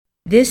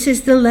This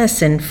is the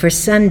lesson for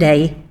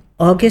Sunday,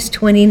 August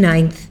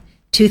 29th,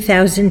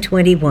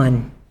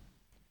 2021.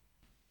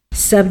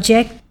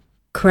 Subject,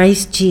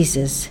 Christ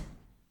Jesus.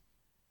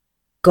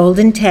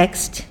 Golden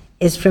text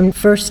is from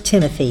 1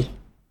 Timothy.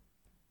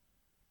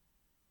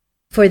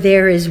 For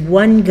there is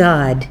one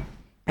God,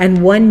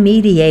 and one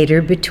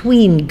mediator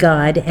between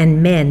God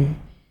and men,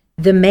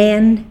 the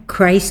man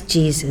Christ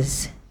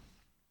Jesus.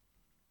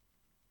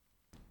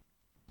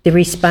 The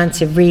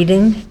responsive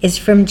reading is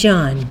from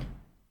John.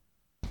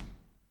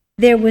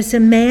 There was a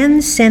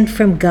man sent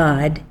from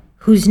God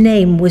whose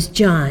name was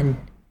John.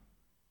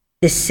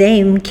 The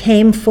same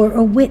came for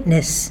a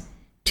witness,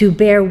 to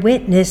bear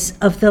witness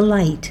of the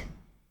light,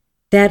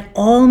 that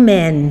all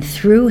men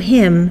through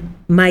him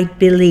might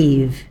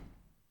believe.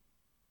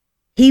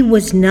 He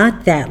was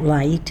not that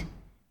light,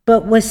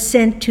 but was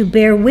sent to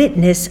bear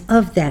witness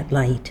of that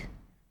light.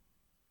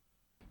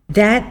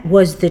 That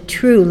was the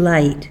true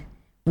light,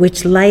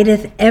 which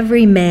lighteth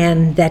every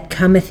man that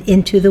cometh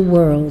into the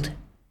world.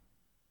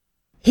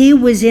 He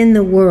was in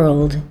the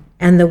world,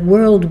 and the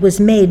world was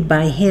made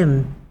by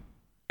him,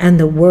 and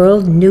the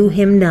world knew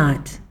him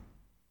not.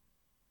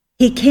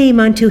 He came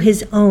unto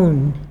his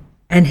own,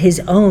 and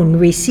his own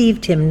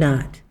received him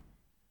not.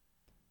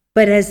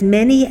 But as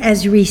many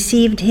as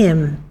received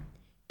him,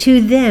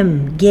 to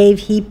them gave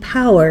he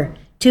power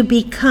to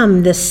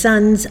become the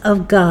sons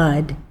of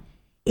God,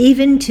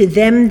 even to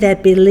them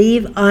that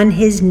believe on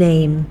his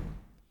name,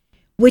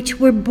 which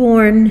were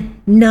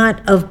born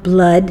not of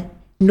blood,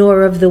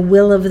 nor of the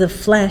will of the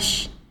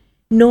flesh,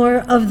 nor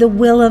of the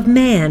will of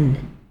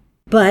man,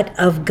 but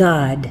of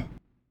God.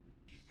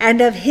 And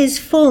of his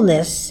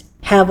fullness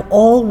have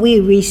all we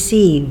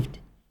received,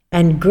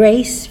 and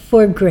grace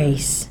for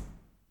grace.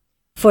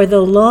 For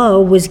the law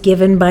was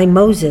given by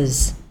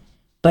Moses,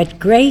 but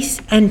grace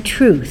and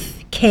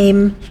truth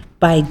came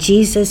by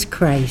Jesus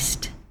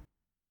Christ.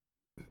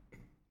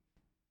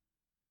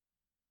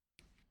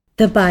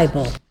 The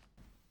Bible.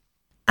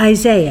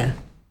 Isaiah.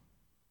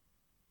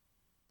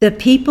 The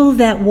people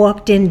that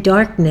walked in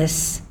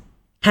darkness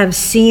have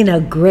seen a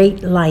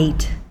great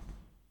light.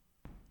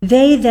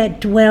 They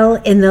that dwell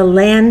in the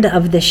land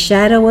of the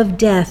shadow of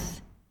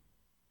death,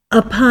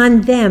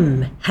 upon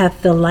them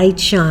hath the light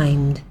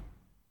shined.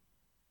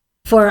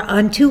 For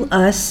unto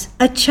us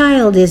a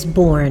child is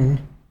born,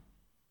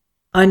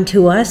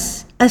 unto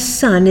us a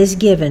son is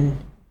given,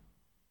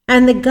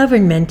 and the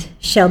government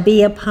shall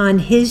be upon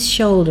his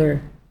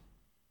shoulder,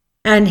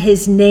 and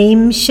his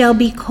name shall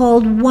be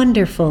called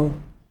Wonderful,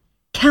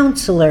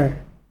 Counselor,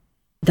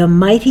 the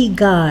Mighty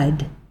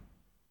God,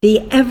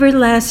 the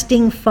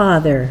Everlasting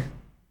Father,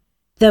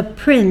 the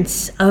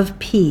Prince of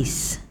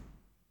Peace.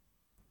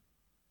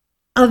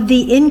 Of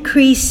the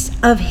increase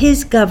of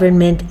his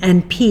government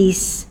and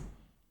peace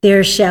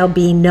there shall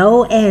be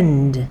no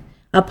end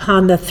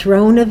upon the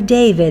throne of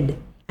David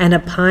and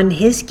upon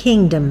his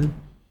kingdom,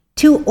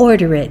 to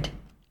order it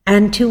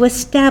and to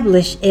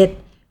establish it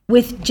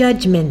with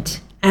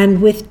judgment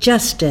and with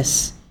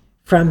justice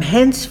from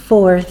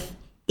henceforth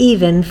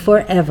even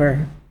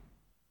forever.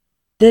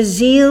 The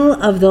zeal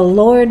of the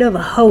Lord of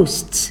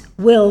hosts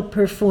will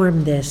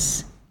perform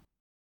this.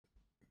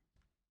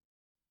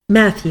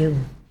 Matthew.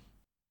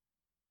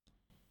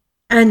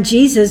 And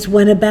Jesus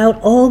went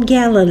about all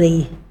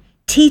Galilee,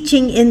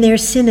 teaching in their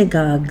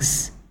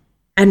synagogues,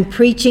 and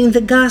preaching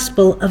the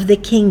gospel of the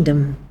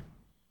kingdom,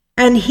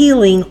 and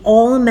healing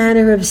all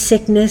manner of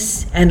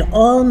sickness and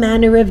all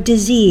manner of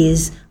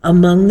disease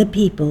among the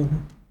people.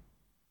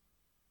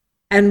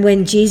 And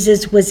when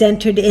Jesus was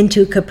entered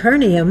into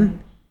Capernaum,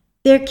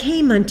 there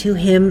came unto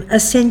him a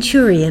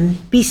centurion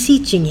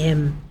beseeching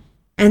him,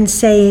 and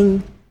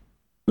saying,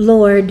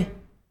 Lord,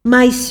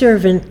 my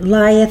servant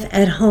lieth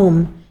at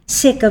home,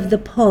 sick of the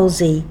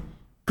palsy,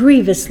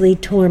 grievously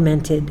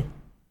tormented.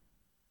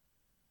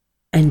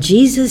 And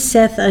Jesus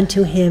saith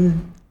unto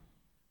him,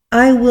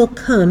 I will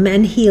come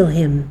and heal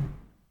him.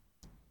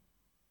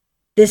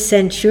 The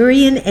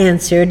centurion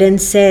answered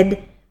and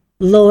said,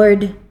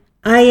 Lord,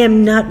 I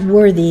am not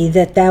worthy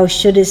that thou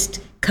shouldest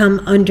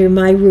come under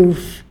my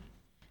roof,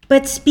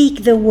 but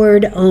speak the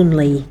word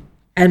only,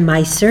 and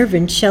my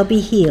servant shall be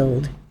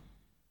healed.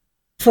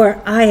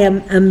 For I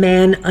am a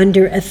man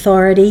under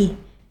authority,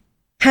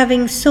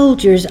 having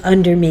soldiers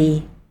under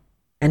me,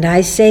 and I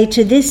say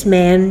to this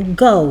man,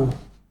 Go,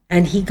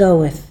 and he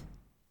goeth,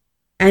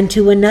 and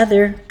to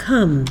another,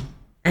 Come,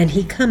 and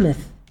he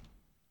cometh,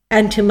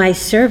 and to my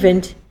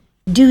servant,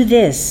 Do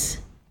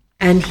this,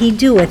 and he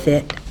doeth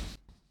it.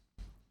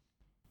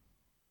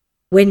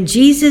 When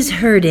Jesus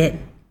heard it,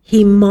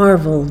 he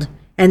marveled,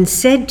 and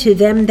said to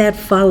them that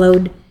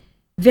followed,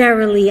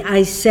 Verily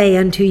I say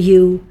unto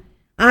you,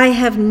 I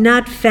have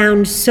not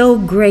found so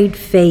great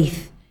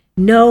faith,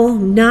 no,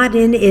 not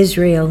in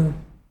Israel.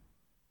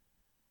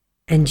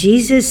 And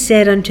Jesus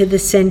said unto the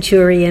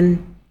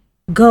centurion,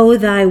 Go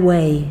thy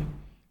way,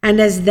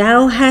 and as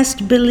thou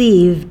hast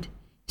believed,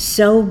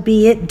 so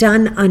be it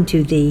done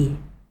unto thee.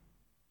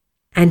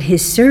 And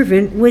his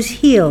servant was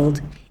healed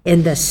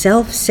in the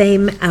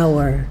selfsame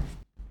hour.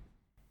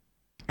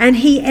 And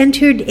he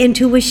entered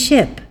into a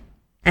ship,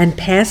 and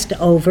passed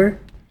over,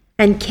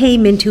 and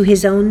came into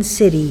his own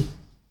city.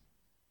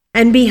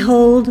 And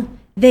behold,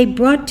 they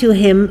brought to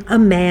him a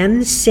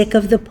man sick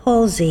of the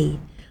palsy,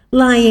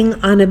 lying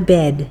on a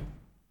bed.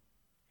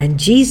 And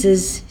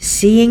Jesus,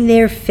 seeing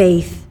their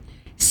faith,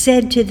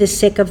 said to the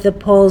sick of the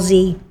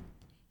palsy,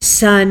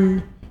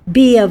 Son,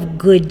 be of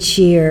good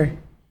cheer,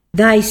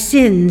 thy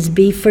sins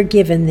be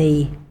forgiven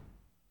thee.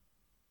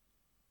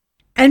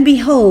 And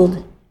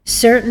behold,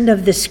 certain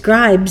of the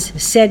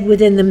scribes said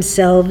within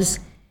themselves,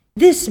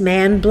 This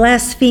man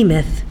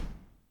blasphemeth.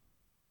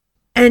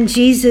 And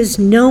Jesus,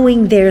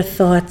 knowing their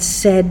thoughts,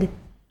 said,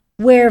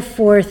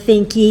 Wherefore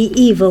think ye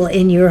evil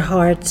in your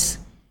hearts?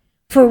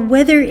 For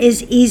whether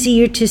is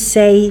easier to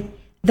say,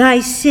 Thy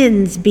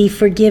sins be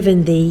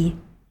forgiven thee,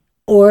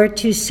 or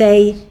to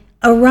say,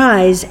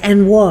 Arise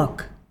and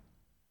walk?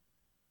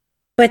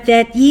 But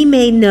that ye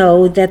may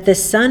know that the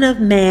Son of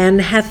Man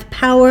hath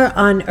power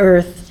on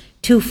earth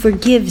to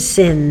forgive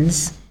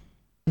sins,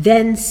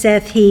 then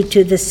saith he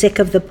to the sick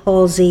of the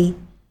palsy,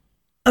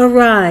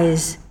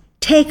 Arise,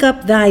 take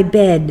up thy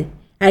bed,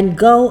 and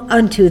go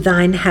unto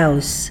thine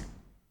house.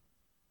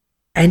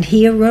 And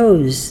he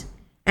arose,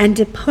 and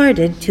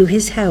departed to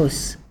his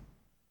house.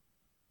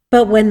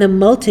 But when the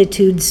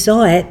multitude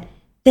saw it,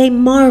 they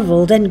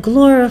marveled and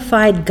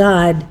glorified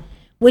God,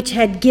 which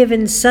had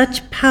given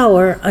such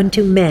power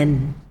unto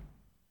men.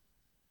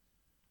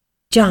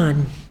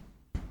 John.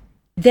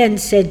 Then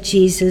said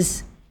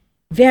Jesus,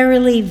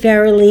 Verily,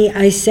 verily,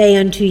 I say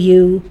unto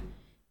you,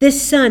 the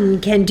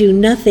Son can do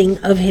nothing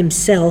of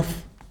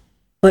himself,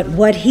 but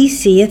what he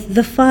seeth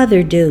the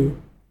Father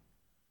do.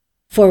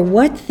 For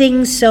what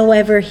things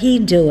soever he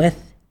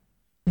doeth,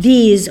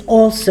 these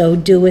also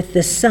doeth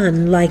the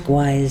Son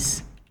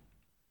likewise.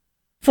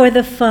 For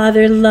the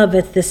Father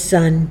loveth the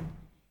Son,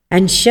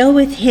 and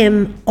showeth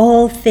him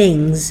all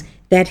things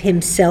that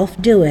himself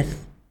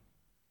doeth.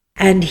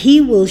 And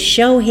he will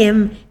show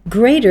him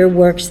greater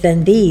works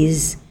than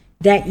these,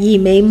 that ye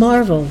may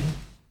marvel.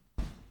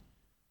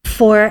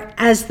 For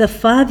as the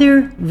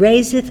Father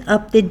raiseth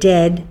up the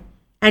dead,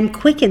 and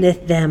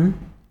quickeneth them,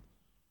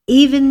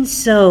 even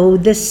so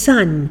the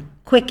Son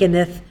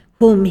quickeneth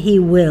whom he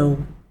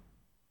will.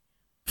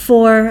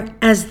 For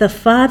as the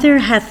Father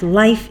hath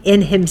life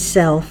in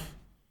himself,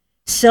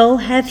 so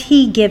hath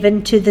he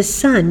given to the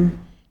Son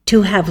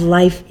to have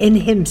life in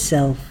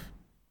himself.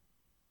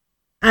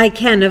 I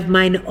can of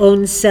mine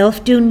own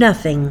self do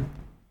nothing.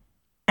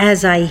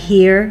 As I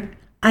hear,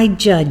 I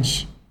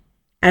judge,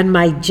 and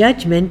my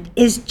judgment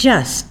is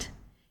just,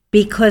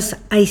 because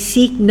I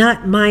seek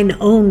not mine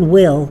own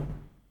will,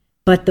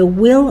 but the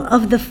will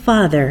of the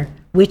Father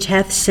which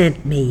hath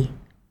sent me.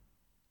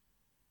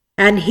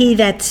 And he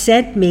that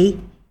sent me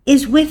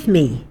is with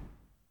me.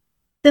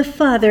 The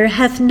Father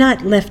hath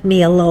not left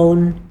me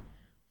alone,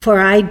 for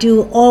I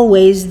do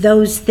always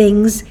those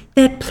things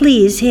that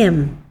please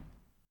him.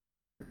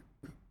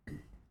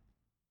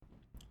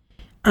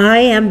 I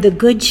am the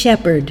good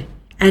shepherd,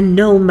 and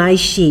know my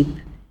sheep,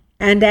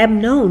 and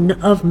am known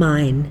of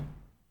mine.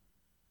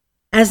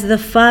 As the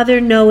Father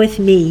knoweth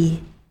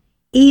me,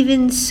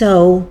 even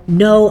so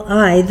know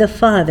I the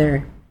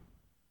Father,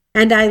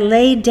 and I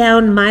lay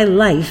down my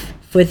life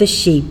for the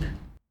sheep.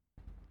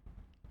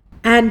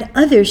 And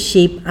other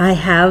sheep I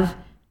have,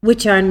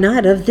 which are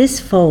not of this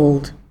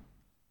fold.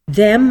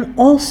 Them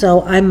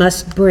also I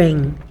must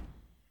bring,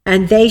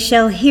 and they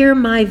shall hear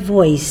my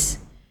voice,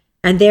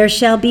 and there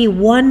shall be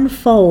one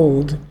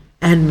fold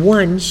and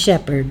one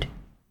shepherd.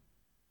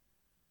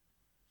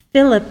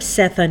 Philip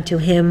saith unto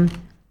him,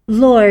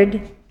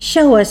 Lord,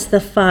 show us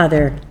the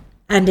Father,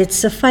 and it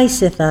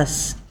sufficeth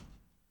us.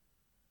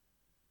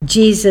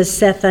 Jesus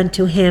saith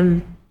unto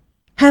him,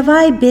 Have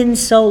I been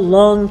so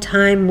long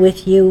time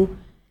with you,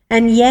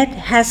 and yet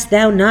hast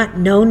thou not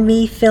known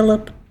me,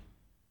 Philip?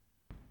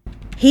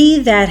 He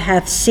that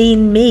hath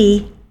seen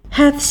me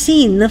hath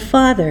seen the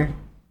Father.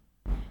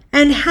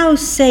 And how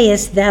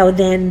sayest thou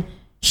then,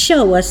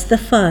 Show us the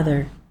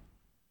Father?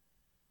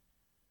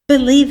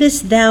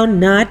 Believest thou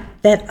not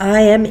that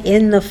I am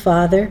in the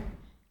Father,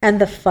 and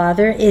the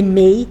Father in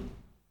me?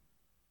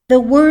 The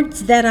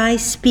words that I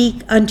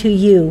speak unto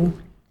you,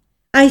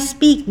 I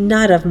speak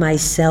not of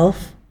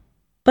myself,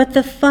 but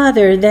the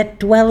Father that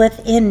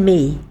dwelleth in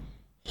me,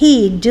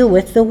 he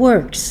doeth the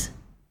works.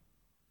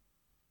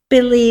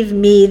 Believe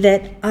me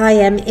that I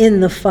am in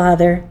the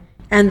Father,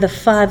 and the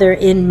Father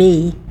in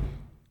me,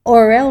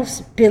 or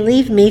else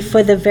believe me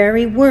for the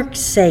very work's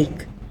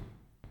sake.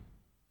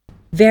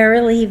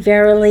 Verily,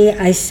 verily,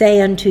 I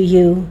say unto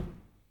you,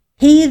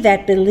 he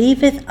that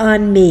believeth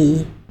on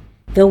me,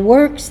 the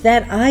works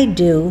that I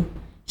do,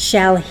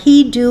 shall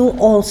he do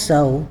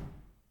also.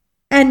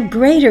 And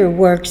greater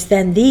works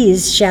than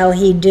these shall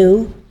he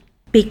do,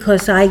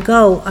 because I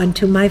go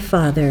unto my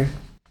Father.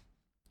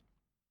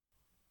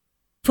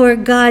 For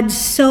God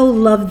so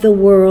loved the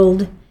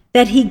world,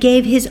 that he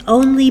gave his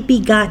only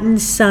begotten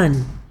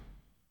Son,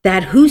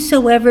 that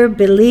whosoever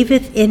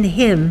believeth in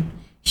him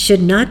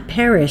should not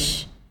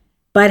perish,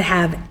 but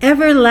have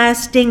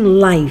everlasting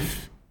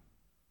life.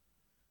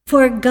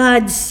 For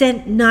God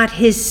sent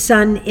not his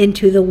Son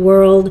into the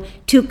world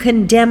to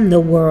condemn the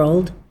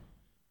world,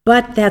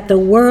 but that the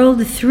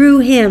world through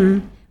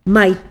him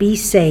might be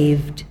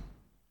saved.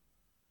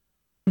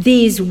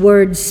 These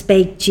words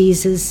spake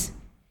Jesus,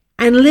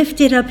 and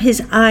lifted up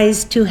his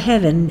eyes to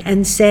heaven,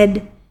 and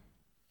said,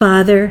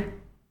 Father,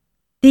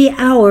 the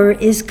hour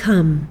is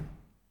come.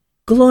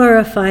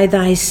 Glorify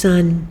thy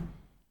Son,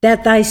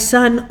 that thy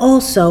Son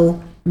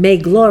also may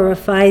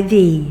glorify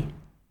thee.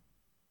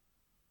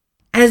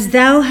 As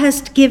thou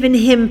hast given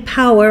him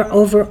power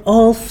over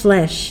all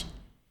flesh,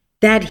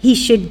 that he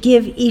should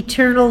give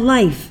eternal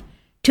life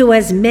to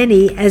as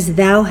many as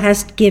thou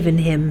hast given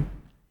him.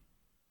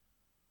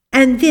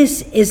 And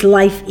this is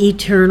life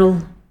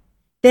eternal,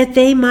 that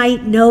they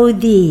might know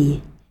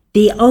thee,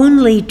 the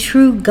only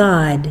true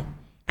God,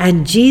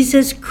 and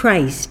Jesus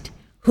Christ,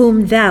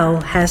 whom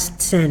thou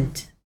hast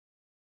sent.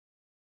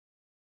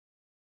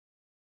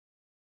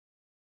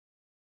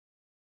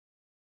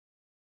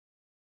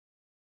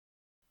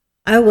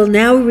 I will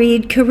now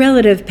read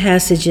correlative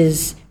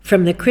passages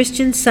from the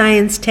Christian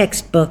Science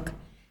textbook,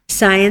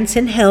 Science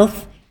and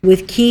Health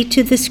with Key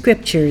to the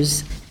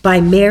Scriptures, by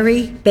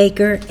Mary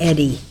Baker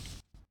Eddy.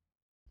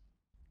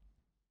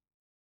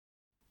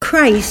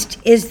 Christ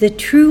is the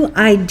true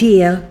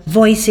idea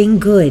voicing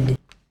good,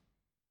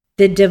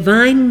 the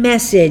divine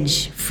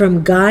message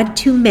from God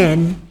to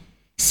men,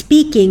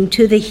 speaking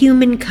to the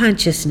human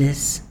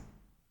consciousness.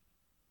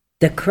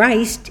 The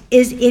Christ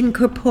is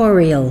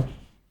incorporeal,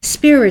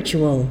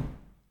 spiritual,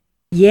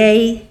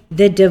 yea,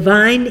 the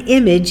divine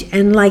image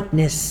and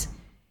likeness,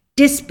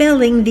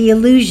 dispelling the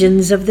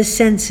illusions of the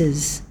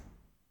senses,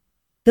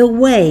 the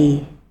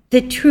way, the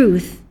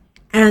truth,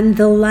 and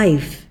the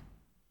life,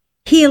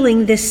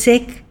 healing the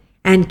sick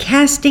and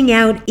casting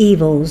out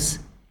evils,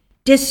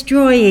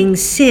 destroying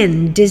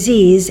sin,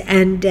 disease,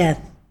 and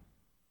death.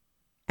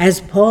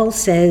 As Paul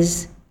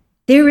says,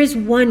 there is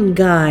one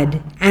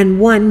God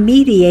and one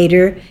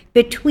mediator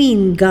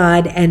between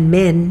God and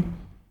men,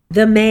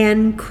 the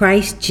man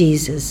Christ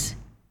Jesus.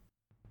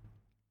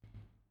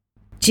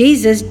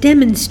 Jesus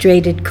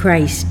demonstrated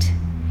Christ.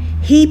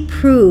 He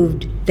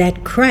proved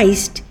that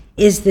Christ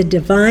is the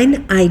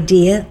divine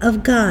idea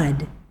of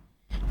God,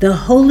 the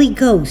Holy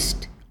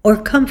Ghost or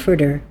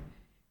Comforter,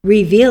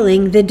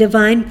 revealing the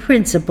divine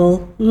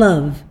principle,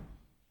 love,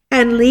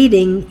 and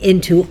leading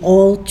into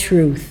all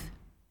truth.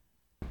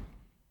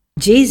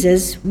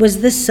 Jesus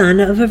was the son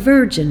of a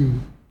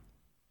virgin.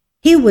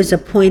 He was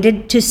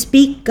appointed to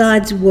speak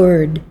God's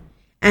word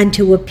and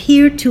to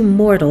appear to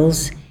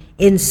mortals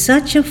in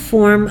such a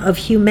form of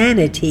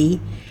humanity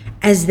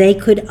as they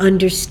could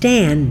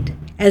understand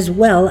as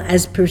well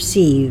as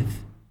perceive.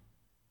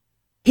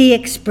 He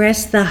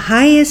expressed the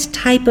highest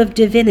type of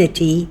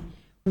divinity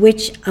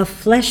which a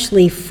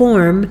fleshly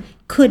form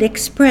could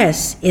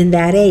express in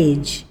that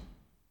age.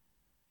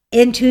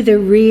 Into the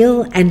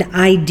real and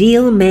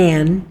ideal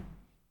man,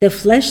 the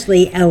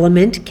fleshly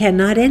element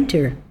cannot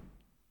enter.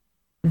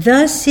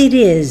 Thus it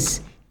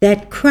is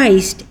that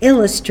Christ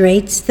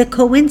illustrates the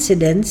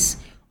coincidence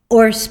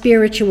or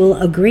spiritual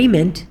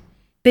agreement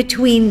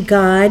between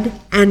God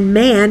and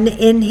man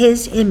in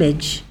his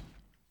image.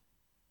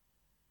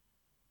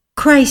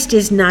 Christ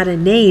is not a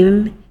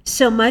name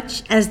so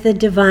much as the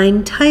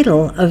divine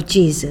title of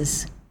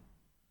Jesus.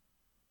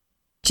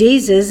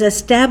 Jesus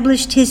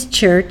established his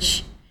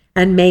church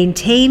and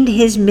maintained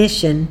his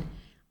mission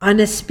on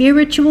a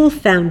spiritual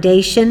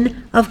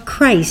foundation of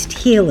Christ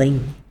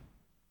healing.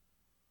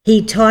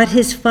 He taught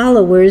his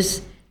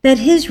followers that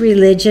his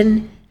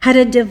religion had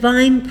a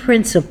divine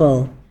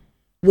principle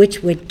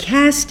which would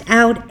cast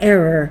out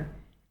error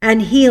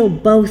and heal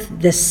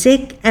both the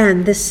sick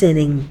and the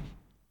sinning.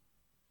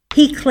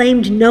 He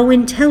claimed no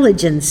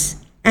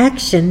intelligence,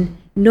 action,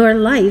 nor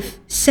life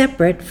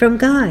separate from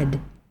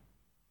God.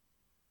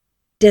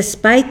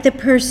 Despite the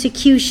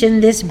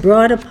persecution this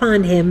brought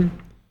upon him,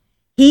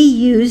 he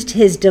used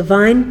his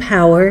divine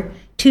power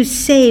to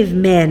save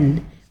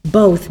men,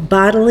 both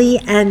bodily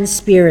and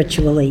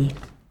spiritually.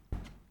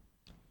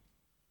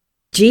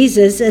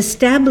 Jesus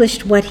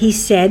established what he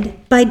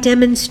said by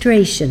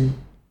demonstration,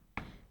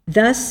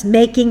 thus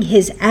making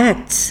his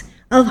acts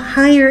of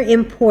higher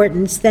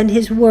importance than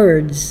his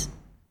words.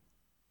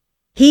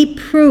 He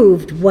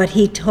proved what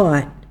he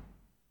taught.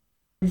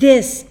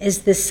 This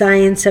is the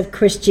science of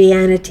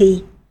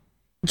Christianity.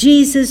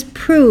 Jesus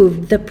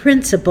proved the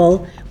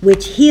principle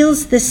which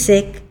heals the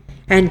sick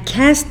and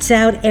casts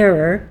out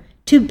error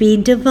to be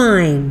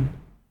divine.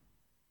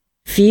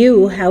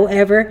 Few,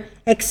 however,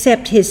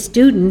 except his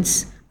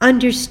students,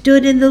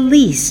 understood in the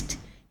least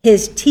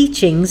his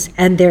teachings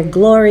and their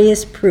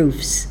glorious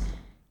proofs,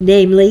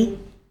 namely,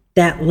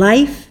 that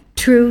life,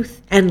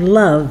 truth, and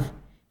love,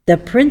 the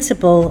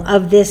principle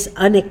of this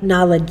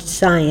unacknowledged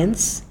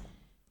science,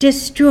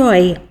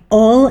 destroy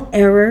all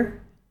error,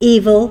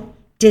 evil,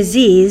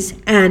 disease,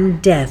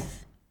 and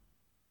death.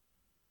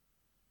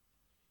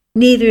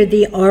 Neither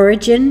the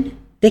origin,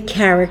 the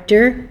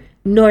character,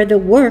 nor the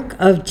work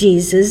of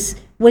Jesus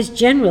was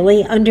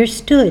generally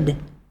understood.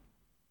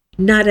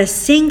 Not a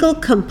single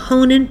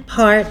component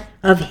part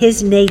of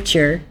his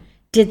nature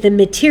did the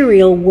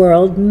material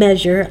world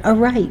measure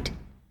aright.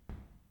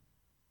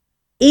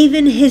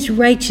 Even his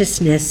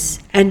righteousness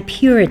and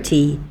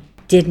purity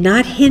did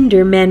not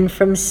hinder men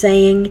from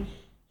saying,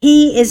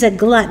 "He is a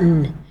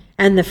glutton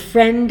and the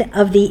friend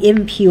of the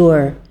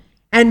impure,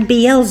 and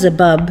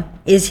Beelzebub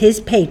is his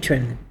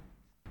patron."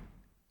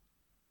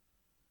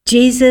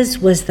 Jesus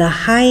was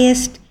the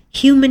highest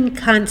human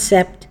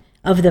concept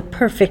of the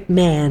perfect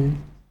man.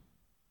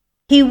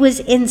 He was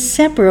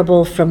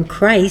inseparable from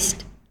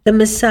Christ, the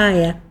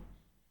Messiah,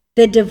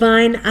 the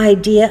divine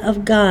idea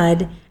of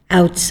God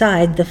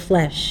outside the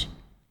flesh.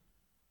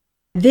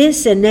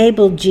 This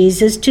enabled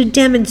Jesus to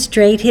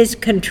demonstrate his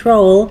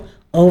control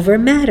over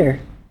matter.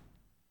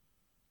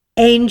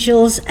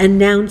 Angels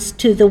announced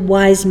to the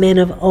wise men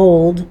of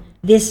old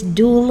this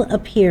dual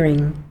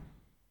appearing,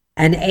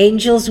 and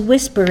angels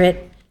whisper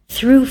it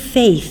through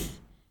faith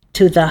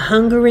to the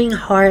hungering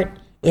heart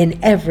in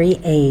every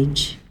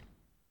age.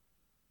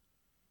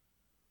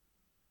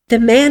 The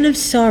man of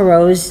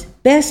sorrows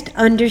best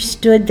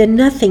understood the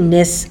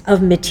nothingness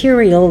of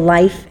material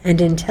life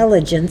and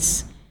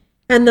intelligence,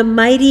 and the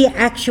mighty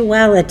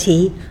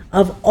actuality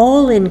of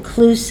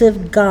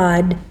all-inclusive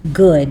God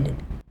good.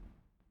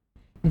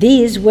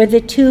 These were the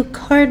two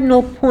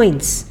cardinal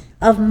points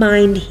of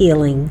mind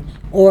healing,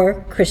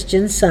 or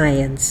Christian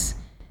Science,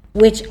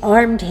 which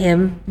armed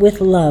him with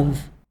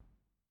love.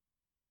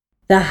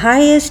 The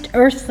highest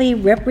earthly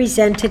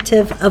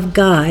representative of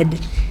God,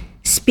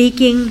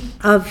 speaking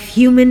of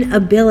human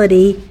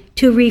ability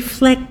to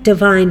reflect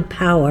divine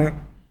power,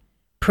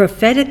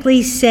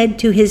 prophetically said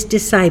to his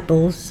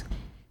disciples,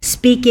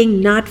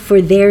 speaking not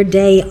for their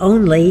day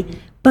only,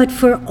 but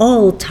for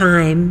all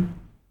time,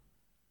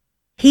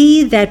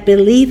 "He that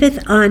believeth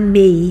on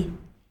me,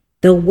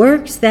 the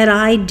works that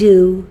I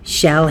do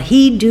shall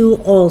he do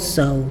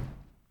also,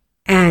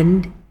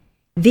 and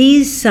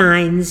these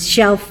signs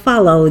shall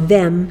follow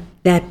them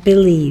that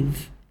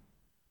believe."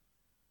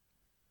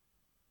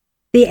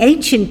 The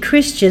ancient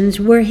Christians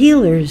were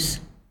healers.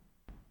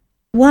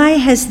 Why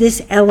has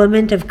this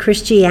element of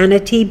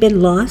Christianity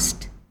been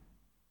lost?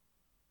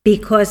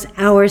 Because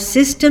our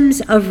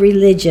systems of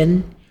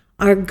religion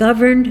are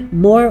governed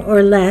more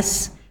or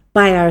less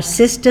by our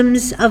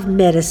systems of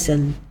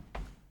medicine.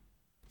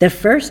 The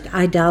first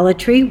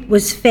idolatry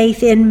was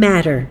faith in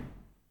matter.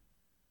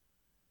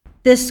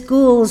 The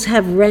schools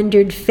have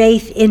rendered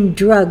faith in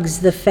drugs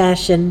the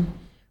fashion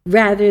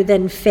rather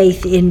than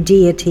faith in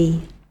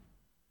deity.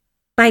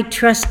 By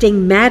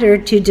trusting matter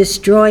to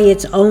destroy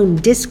its own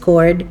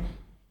discord,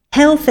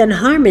 health and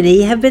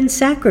harmony have been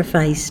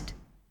sacrificed.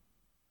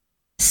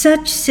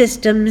 Such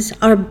systems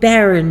are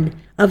barren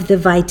of the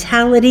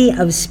vitality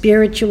of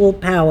spiritual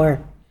power,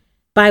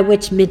 by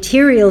which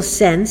material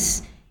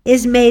sense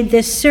is made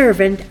the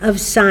servant of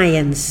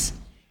science,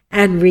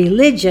 and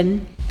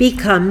religion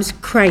becomes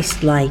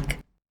Christ-like.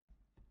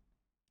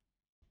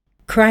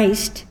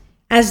 Christ,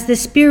 as the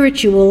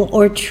spiritual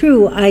or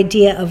true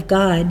idea of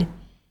God,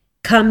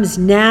 comes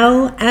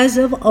now as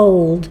of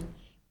old,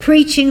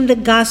 preaching the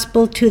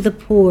gospel to the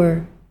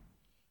poor,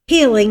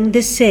 healing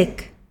the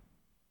sick,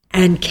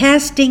 and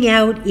casting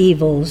out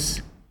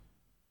evils.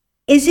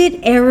 Is it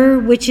error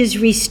which is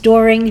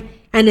restoring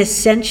an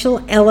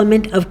essential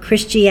element of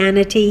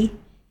Christianity,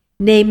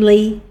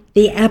 namely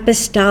the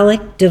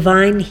apostolic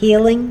divine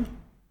healing?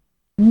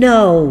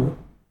 No,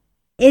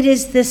 it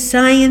is the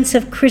science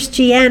of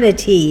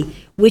Christianity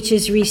which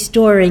is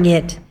restoring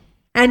it,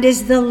 and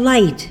is the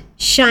light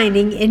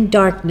shining in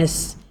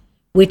darkness,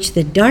 which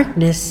the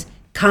darkness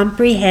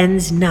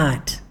comprehends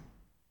not.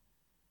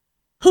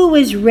 Who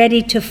is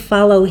ready to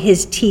follow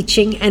his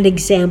teaching and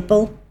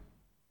example?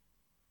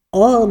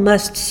 All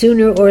must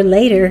sooner or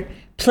later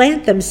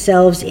plant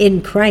themselves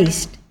in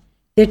Christ,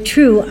 the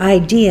true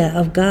idea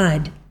of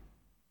God.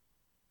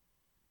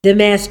 The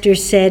Master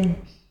said,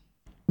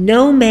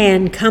 "No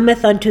man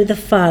cometh unto the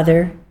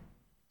Father,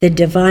 the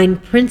divine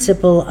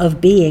principle of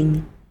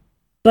being,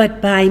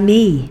 but by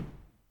me,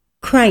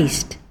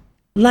 Christ,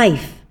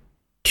 life,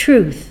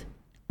 truth,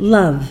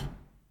 love."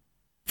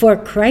 For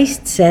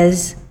Christ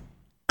says,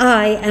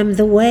 "I am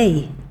the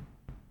way."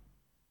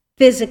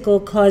 Physical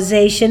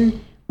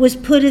causation was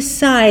put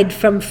aside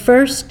from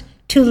first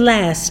to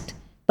last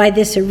by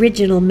this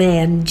original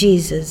man,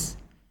 Jesus.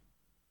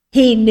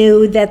 He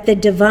knew that the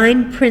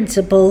divine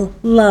principle,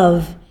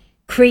 love,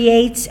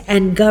 creates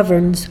and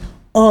governs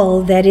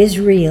all that is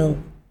real.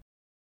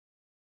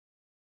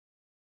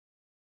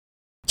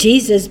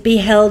 Jesus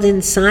beheld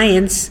in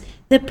science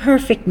the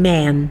perfect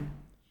man,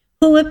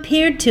 who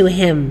appeared to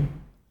him,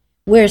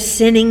 where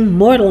sinning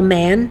mortal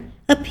man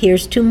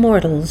appears to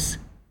mortals.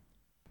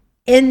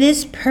 In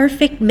this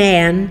perfect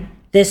man,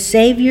 the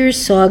Savior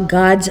saw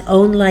God's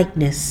own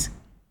likeness,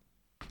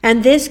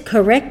 and this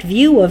correct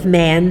view of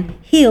man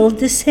healed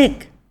the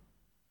sick.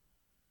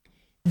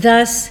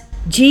 Thus,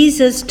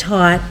 Jesus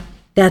taught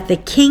that the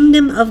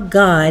kingdom of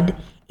God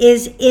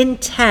is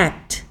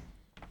intact,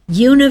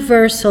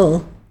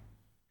 universal,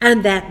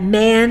 and that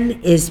man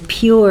is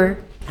pure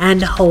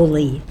and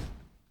holy.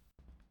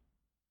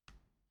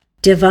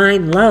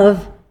 Divine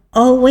love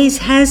always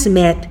has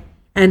met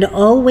and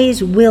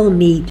always will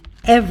meet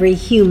every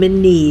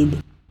human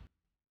need.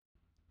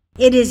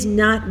 It is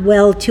not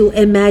well to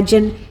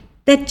imagine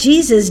that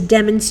Jesus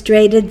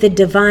demonstrated the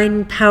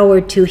divine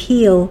power to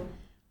heal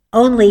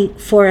only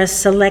for a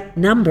select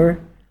number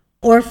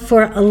or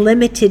for a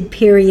limited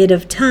period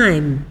of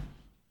time,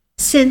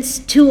 since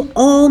to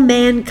all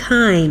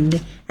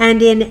mankind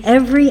and in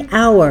every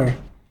hour,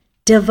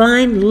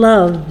 divine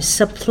love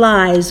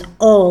supplies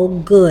all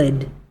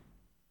good.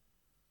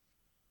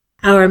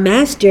 Our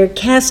Master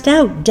cast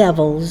out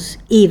devils,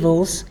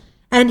 evils,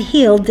 and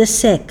healed the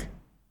sick.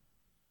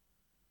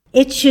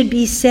 It should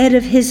be said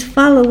of his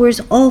followers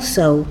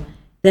also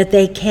that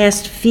they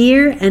cast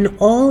fear and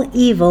all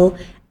evil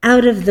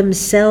out of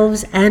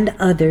themselves and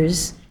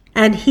others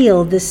and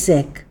healed the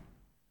sick.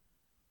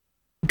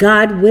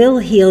 God will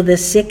heal the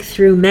sick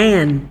through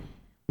man,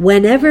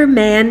 whenever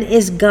man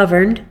is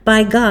governed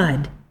by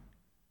God.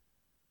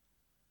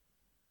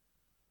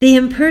 The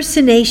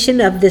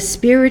impersonation of the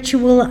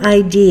spiritual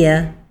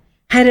idea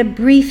had a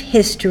brief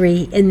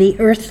history in the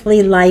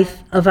earthly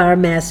life of our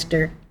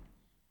Master.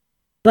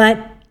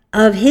 But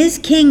of his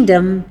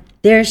kingdom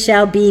there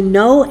shall be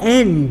no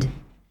end,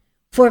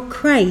 for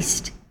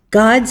Christ,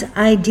 God's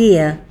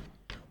idea,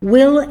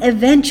 will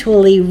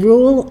eventually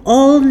rule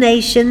all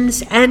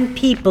nations and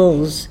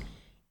peoples,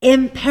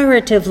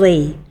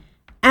 imperatively,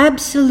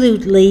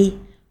 absolutely,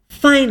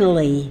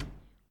 finally,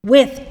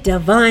 with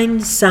divine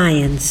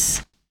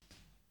science.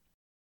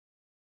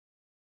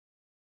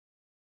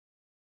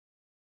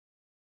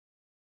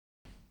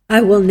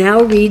 I will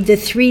now read the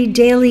 3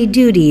 daily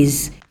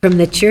duties from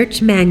the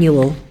Church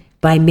Manual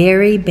by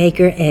Mary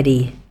Baker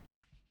Eddy.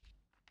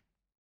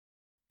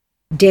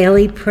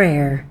 Daily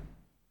Prayer.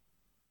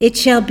 It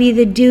shall be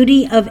the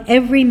duty of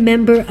every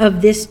member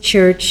of this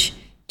church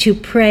to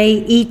pray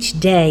each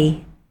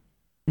day,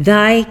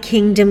 Thy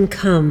kingdom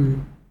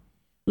come.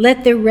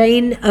 Let the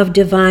reign of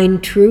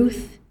divine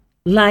truth,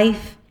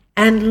 life,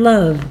 and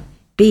love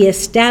be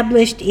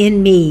established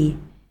in me,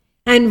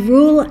 and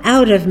rule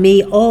out of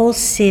me all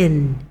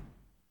sin.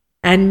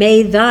 And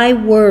may thy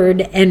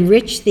word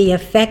enrich the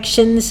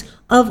affections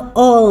of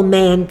all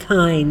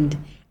mankind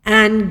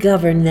and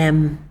govern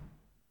them.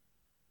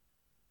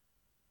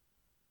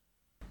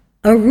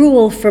 A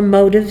rule for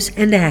motives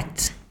and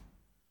acts.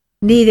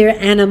 Neither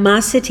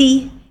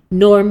animosity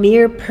nor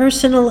mere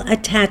personal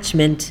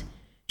attachment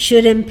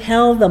should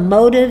impel the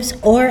motives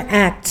or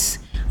acts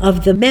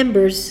of the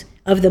members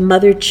of the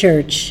Mother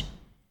Church.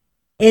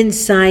 In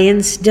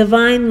science,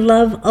 divine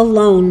love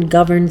alone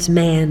governs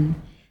man,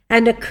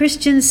 and a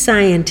Christian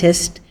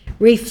Scientist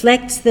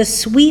reflects the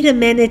sweet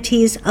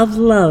amenities of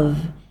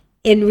love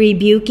in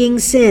rebuking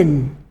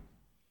sin,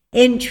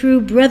 in true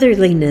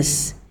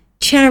brotherliness,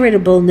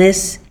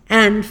 charitableness,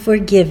 and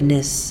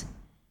forgiveness.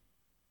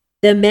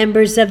 The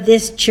members of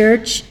this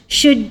church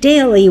should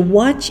daily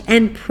watch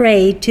and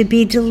pray to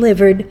be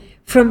delivered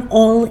from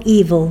all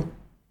evil,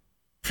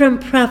 from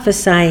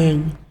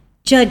prophesying,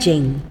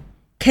 judging,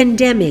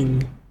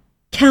 condemning,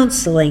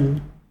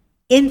 counseling,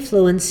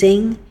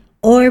 influencing,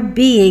 or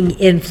being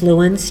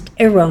influenced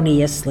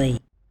erroneously.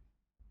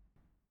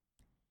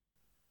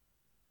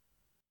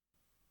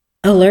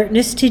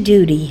 Alertness to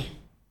duty.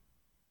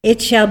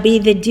 It shall be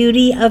the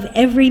duty of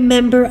every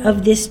member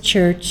of this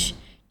church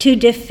to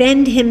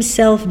defend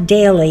himself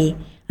daily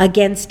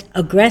against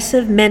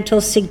aggressive mental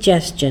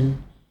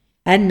suggestion,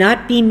 and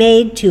not be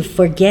made to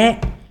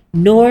forget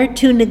nor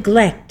to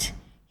neglect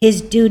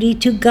his duty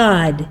to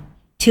God,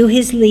 to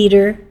his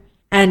leader,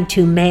 and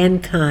to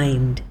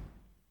mankind.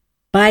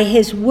 By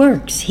his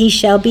works he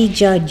shall be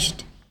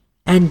judged,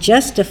 and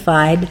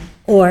justified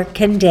or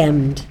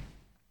condemned.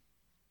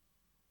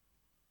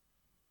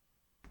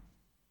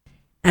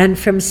 And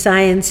from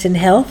Science and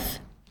Health,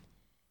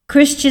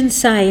 Christian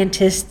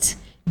Scientists,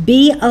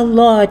 be a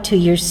law to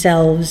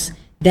yourselves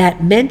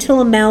that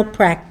mental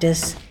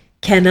malpractice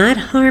cannot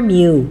harm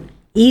you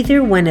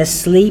either when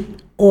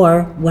asleep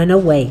or when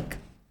awake.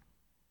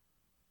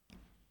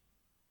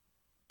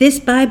 This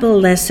Bible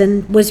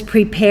lesson was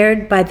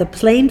prepared by the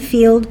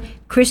Plainfield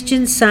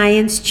Christian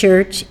Science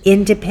Church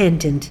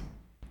Independent.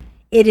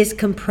 It is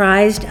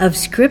comprised of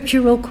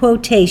scriptural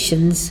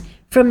quotations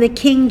from the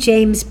King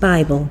James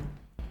Bible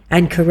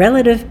and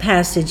correlative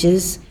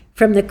passages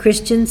from the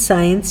Christian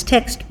Science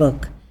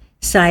textbook,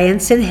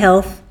 Science and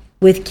Health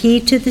with Key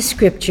to the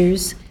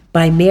Scriptures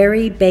by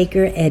Mary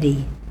Baker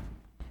Eddy.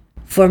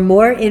 For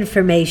more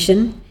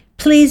information,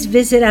 please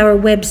visit our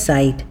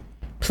website,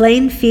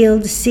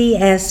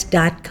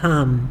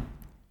 plainfieldcs.com.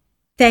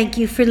 Thank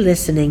you for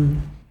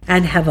listening,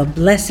 and have a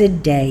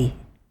blessed day.